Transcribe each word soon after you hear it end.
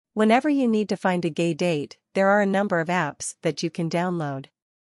Whenever you need to find a gay date, there are a number of apps that you can download.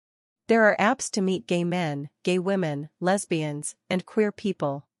 There are apps to meet gay men, gay women, lesbians, and queer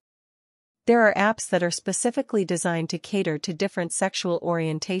people. There are apps that are specifically designed to cater to different sexual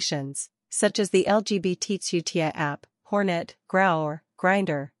orientations, such as the LGBTQIA app, Hornet, Growr,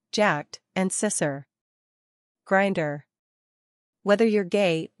 Grindr, Jack'd, and Scissor. Grindr. Whether you're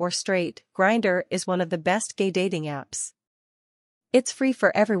gay or straight, Grindr is one of the best gay dating apps. It's free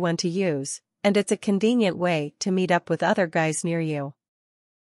for everyone to use, and it's a convenient way to meet up with other guys near you.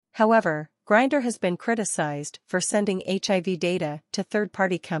 However, Grindr has been criticized for sending HIV data to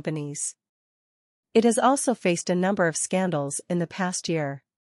third-party companies. It has also faced a number of scandals in the past year.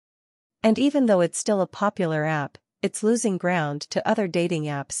 And even though it's still a popular app, it's losing ground to other dating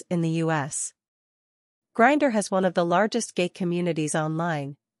apps in the US. Grindr has one of the largest gay communities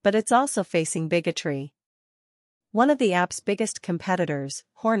online, but it's also facing bigotry. One of the app's biggest competitors,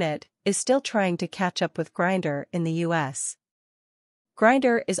 Hornet, is still trying to catch up with Grindr in the US.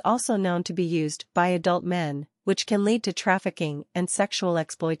 Grindr is also known to be used by adult men, which can lead to trafficking and sexual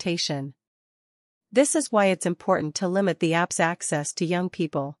exploitation. This is why it's important to limit the app's access to young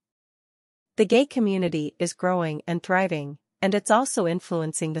people. The gay community is growing and thriving, and it's also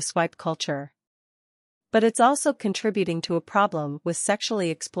influencing the swipe culture. But it's also contributing to a problem with sexually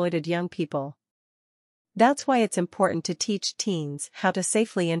exploited young people. That's why it's important to teach teens how to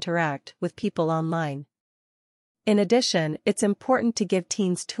safely interact with people online. In addition, it's important to give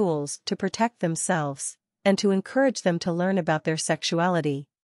teens tools to protect themselves, and to encourage them to learn about their sexuality.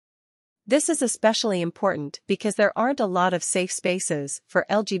 This is especially important because there aren't a lot of safe spaces for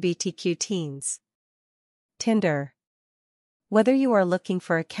LGBTQ teens. Tinder. Whether you are looking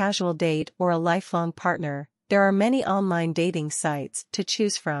for a casual date or a lifelong partner, there are many online dating sites to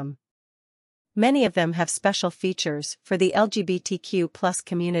choose from. Many of them have special features for the LGBTQ+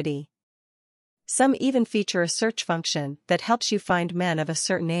 community. Some even feature a search function that helps you find men of a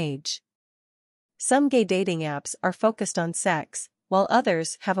certain age. Some gay dating apps are focused on sex, while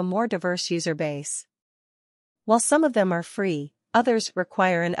others have a more diverse user base. While some of them are free, others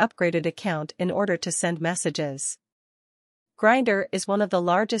require an upgraded account in order to send messages. Grindr is one of the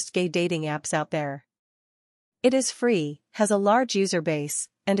largest gay dating apps out there. It is free, has a large user base,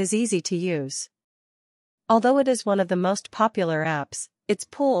 and is easy to use. Although it is one of the most popular apps, its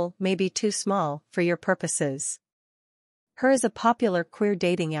pool may be too small for your purposes. Her is a popular queer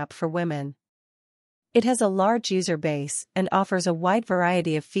dating app for women. It has a large user base and offers a wide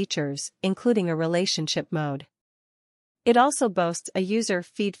variety of features, including a relationship mode. It also boasts a user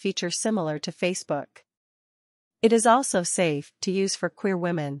feed feature similar to Facebook. It is also safe to use for queer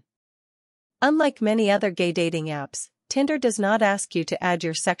women. Unlike many other gay dating apps, Tinder does not ask you to add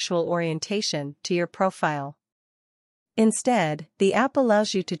your sexual orientation to your profile. Instead, the app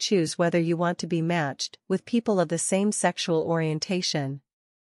allows you to choose whether you want to be matched with people of the same sexual orientation.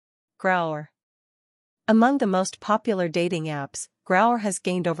 Growr. Among the most popular dating apps, Growr has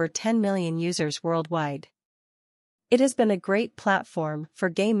gained over 10 million users worldwide. It has been a great platform for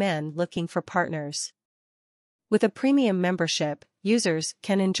gay men looking for partners. With a premium membership, users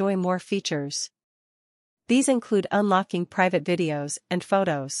can enjoy more features. These include unlocking private videos and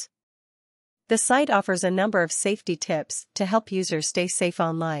photos. The site offers a number of safety tips to help users stay safe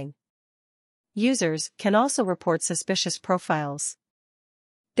online. Users can also report suspicious profiles.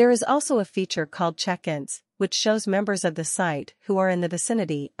 There is also a feature called check-ins, which shows members of the site who are in the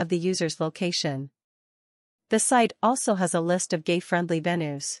vicinity of the user's location. The site also has a list of gay-friendly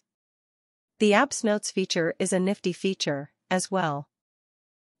venues. The app's notes feature is a nifty feature, as well.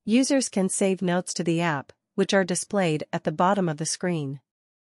 Users can save notes to the app, which are displayed at the bottom of the screen.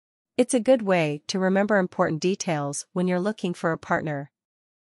 It's a good way to remember important details when you're looking for a partner.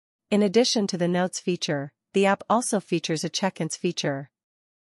 In addition to the notes feature, the app also features a check-ins feature.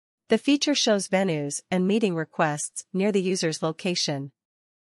 The feature shows venues and meeting requests near the user's location.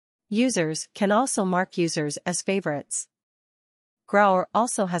 Users can also mark users as favorites. Growr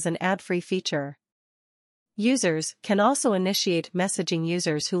also has an ad-free feature. Users can also initiate messaging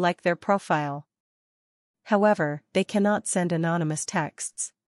users who like their profile. However, they cannot send anonymous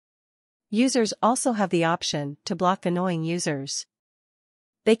texts. Users also have the option to block annoying users.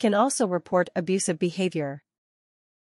 They can also report abusive behavior.